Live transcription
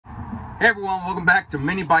Hey everyone, welcome back to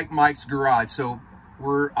Mini Bike Mike's Garage. So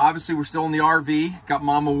we're still in the RV. Got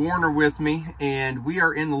Mama Warner with me, and we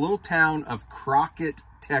are in the little town of Crockett,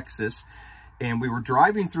 Texas. And we were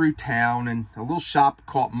driving through town, and a little shop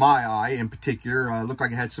caught my eye in particular. Looked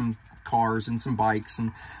like it had some cars and some bikes,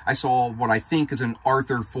 and I saw what I think is an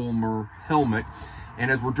Arthur Fulmer helmet.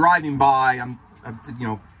 And as we're driving by,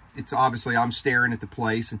 it's obviously I'm staring at the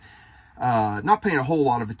place and not paying a whole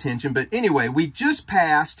lot of attention. But anyway, we just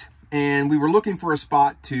passed, and we were looking for a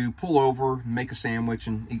spot to pull over, make a sandwich,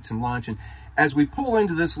 and eat some lunch. And as we pull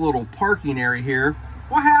into this little parking area here,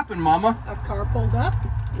 what happened, Mama? A car pulled up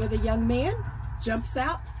with a young man, jumps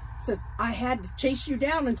out, says, "I had to chase you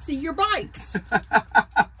down and see your bikes."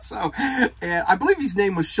 So, and I believe his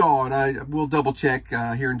name was Sean. We'll double check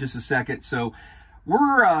here in just a second. So,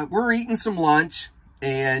 we're eating some lunch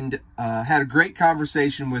and had a great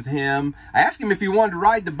conversation with him. I asked him if he wanted to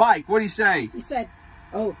ride the bike. What did he say? He said,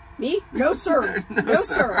 "Oh, me? No, sir. No,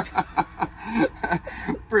 sir."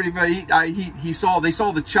 Pretty funny. They saw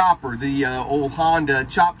the chopper, the old Honda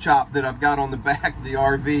chop that I've got on the back of the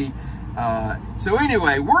RV. So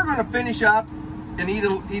anyway, we're going to finish up and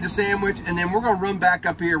eat a sandwich, and then we're going to run back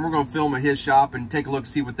up here and we're going to film at his shop and take a look,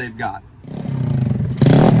 see what they've got.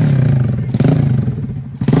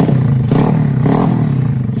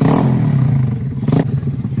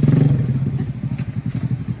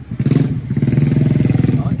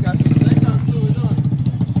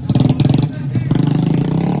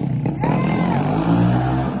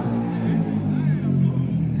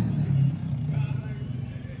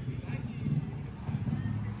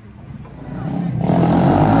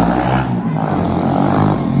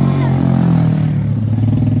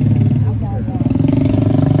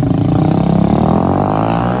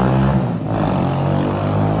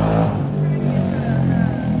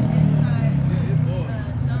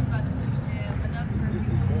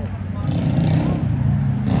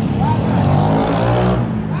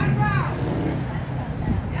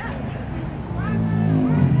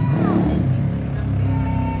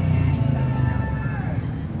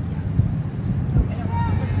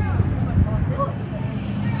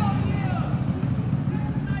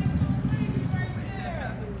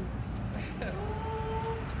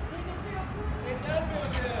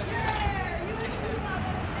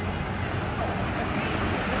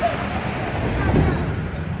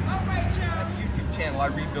 I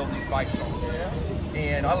rebuild these bikes on,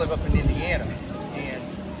 and I live up in Indiana. And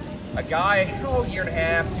a guy, a year and a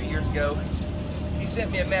half, 2 years ago, he sent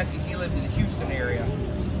me a message. He lived in the Houston area.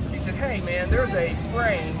 He said, "Hey man, there's a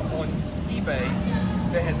frame on eBay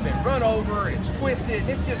that has been run over. It's twisted.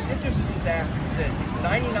 It's just a disaster." He said it's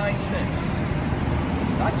 99 cents. He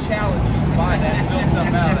said, "I challenge you to buy that and build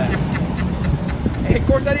something out of that." And of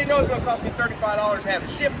course, I didn't know it was going to cost me $35 to have it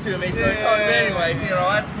shipped to me. So it cost me anyway.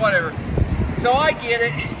 That's whatever. So I get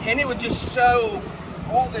it, and it was just so,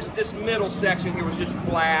 all this middle section here was just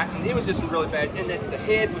flat, and it was just really bad, and the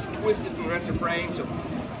head was twisted from the rest of the frame, so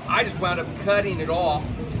I just wound up cutting it off.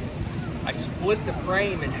 I split the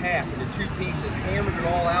frame in half into two pieces, hammered it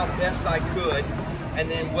all out best I could, and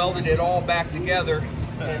then welded it all back together.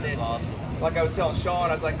 And then, awesome. Like I was telling Sean,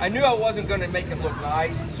 I was like, I knew I wasn't going to make it look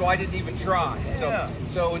nice, so I didn't even try.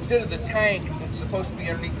 So instead of the tank that's supposed to be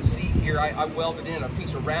underneath the seat here, I welded in a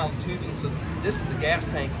piece of round tubing. So this is the gas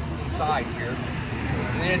tank inside here.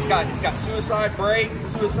 And then it's got suicide brake,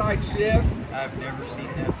 suicide shift. I've never seen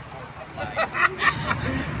that.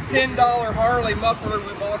 $10 Harley muffler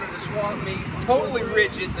we bought at a swap meet. Totally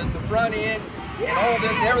rigid, the front end and all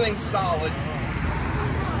this, everything's solid.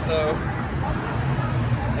 So,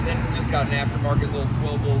 and then we just got an aftermarket little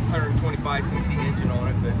 12-volt 125cc engine on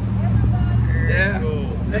it, but yeah.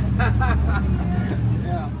 Cool.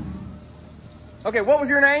 Yeah. Okay, what was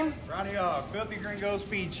your name? Ronnie, Filthy Gringo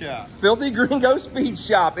Speed Shop. Filthy Gringo Speed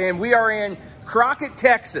Shop, and we are in Crockett,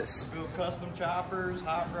 Texas. Build custom choppers,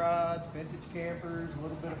 hot rods, vintage campers, a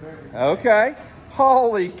little bit of everything. Okay.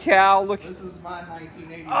 Holy cow, look. This is my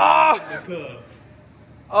 1980 Cub.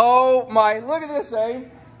 Oh my, look at this, eh?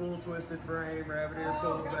 Full twisted frame, rabbit ear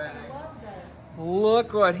pull back.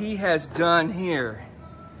 Look what he has done here.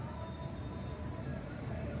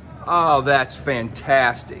 Oh, that's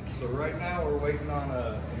fantastic. So right now we're waiting on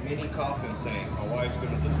a mini coffin tank. My wife's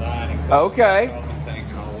going to design and cut okay. the coffin tank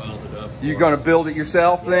and I'll weld it up. You're going to build it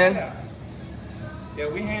yourself then? Yeah,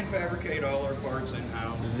 we hand fabricate all our parts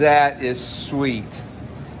in-house. That is sweet.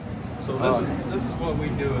 So this is what we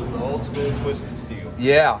do, is the old school twisted steel.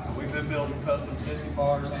 Yeah. We've been building custom sissy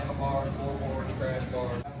bars, handlebars, floorboards, crash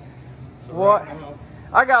bars. So What? right now,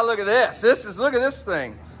 I gotta look at this. Look at this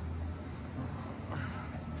thing.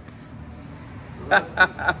 That's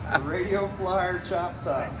the radio flyer chop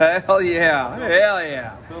top. Hell yeah. Hell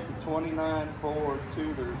yeah. Built a 29 Ford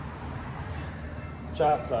Tudor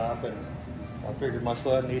chop top, and I figured my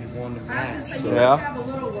son needed one to I was match. gonna say, So you must have a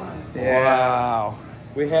little one. Wow.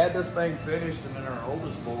 we had this thing finished, and then our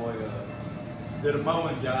oldest boy did a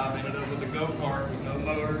mowing job, ended up with a go-kart with no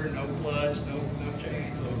motor, no clutch, no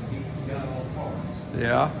chain, so he got all the parts.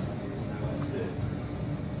 Yeah. That's it.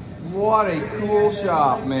 What a cool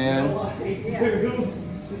shop, man. He's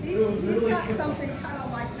got something kind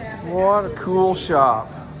of like that. What a cool shop.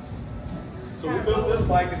 So we built this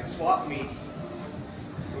bike at the swap meet.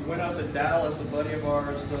 We went up to Dallas. A buddy of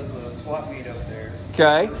ours does a swap meet up there.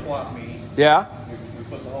 Okay. Swap meet. Yeah. We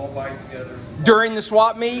put the whole bike together. During the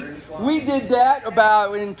swap meet, During the swap we meet. did that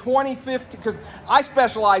about in 2015, because I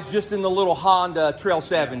specialize just in the little Honda Trail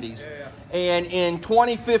 70s. Yeah. And in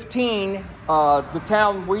 2015, the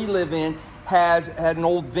town we live in had an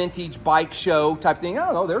old vintage bike show type thing. I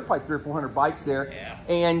don't know, there were probably 300 or 400 bikes there. Yeah.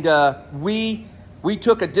 And we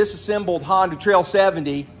took a disassembled Honda Trail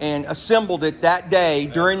 70 and assembled it that day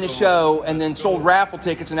during the show, and then sold raffle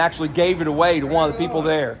tickets and actually gave it away to one of the people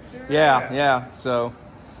there. Yeah. So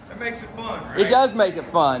That makes it fun, right? it does make it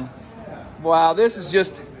fun. Wow, this is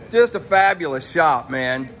just a fabulous shop,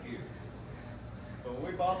 man. So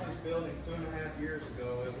when we bought this building 2.5 years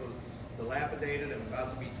ago, it was dilapidated and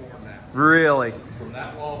about to be torn down. Really. From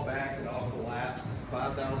that wall back, it all collapsed. It's a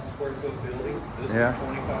 5,000 square foot building. This Yeah. is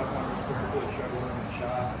 2,500 square foot showroom and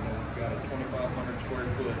shop, and then we've got a 2,500 square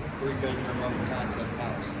foot 3-bedroom open concept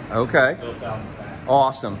house Okay. built out in the back.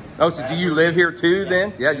 Awesome. Oh, so do you live here too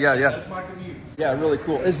then? Yeah. That's my commute. Yeah, really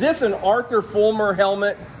cool. Is this an Arthur Fulmer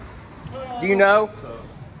helmet? Do you know?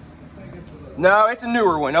 No, it's a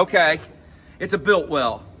newer one. Okay. It's a built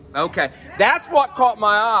well. Okay. That's what caught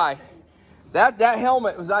my eye. That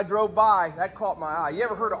helmet, as I drove by, that caught my eye. You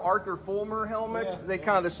ever heard of Arthur Fulmer helmets? Yeah. They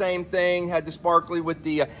kind of the same thing, had the sparkly with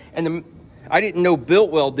the, I didn't know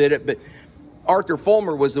Biltwell did it, but Arthur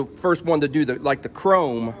Fulmer was the first one to do the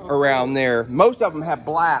chrome around there. Most of them have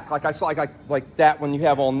black, like I saw, like that one you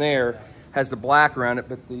have on there has the black around it,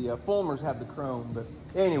 but the Fulmers have the chrome. But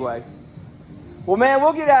anyway, well, man,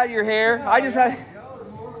 we'll get out of your hair. I just had. Y'all are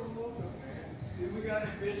more than welcome, man. See, we got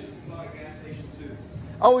ambitions to buy a gas station too.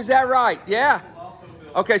 Oh, is that right? Yeah. We'll also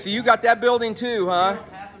build Okay, so you got that building too, we huh?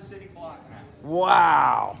 own half a city block now.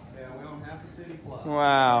 Wow. Yeah, we own half a city block.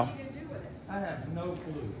 Wow. I have no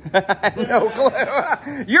clue. No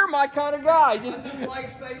clue. You're my kind of guy. Just like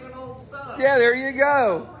saving old stuff. Yeah, there you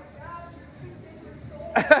go.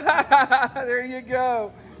 There you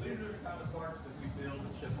go. These are the kind of parts that we build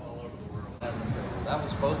and ship all over the world. That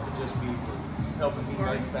was supposed to just be for helping me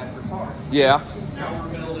manufacture parts. Yeah. Now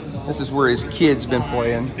we're building the whole This is where his kid's been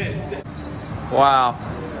playing. Wow.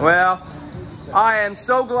 Well, I am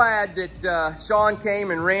so glad that Sean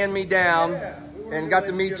came and ran me down and got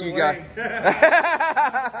to meet you guys. You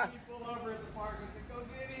pull over at the park and say, go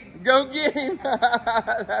get him. Go get him.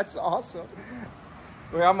 That's awesome.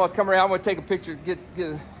 Well, I'm gonna come around. I'm gonna take a picture.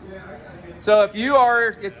 So if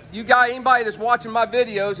you got anybody that's watching my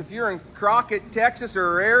videos, if you're in Crockett, Texas,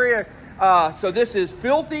 or area, so this is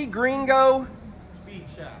Filthy Gringo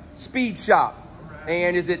Speed Shop.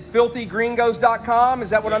 And is it filthygringos.com? Is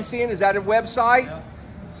that what I'm seeing? Is that a website? Yeah.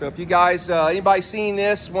 So if you guys, anybody seeing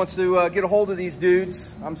this wants to get a hold of these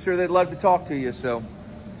dudes, I'm sure they'd love to talk to you. So,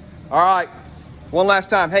 all right, one last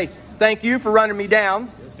time. Hey, thank you for running me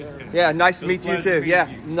down. Yes, sir. Yeah, nice to meet you too. Yeah,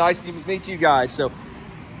 nice to meet you guys. So,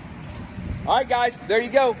 all right, guys, there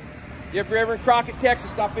you go. If you're ever in Crockett,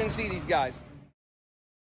 Texas, stop in and see these guys.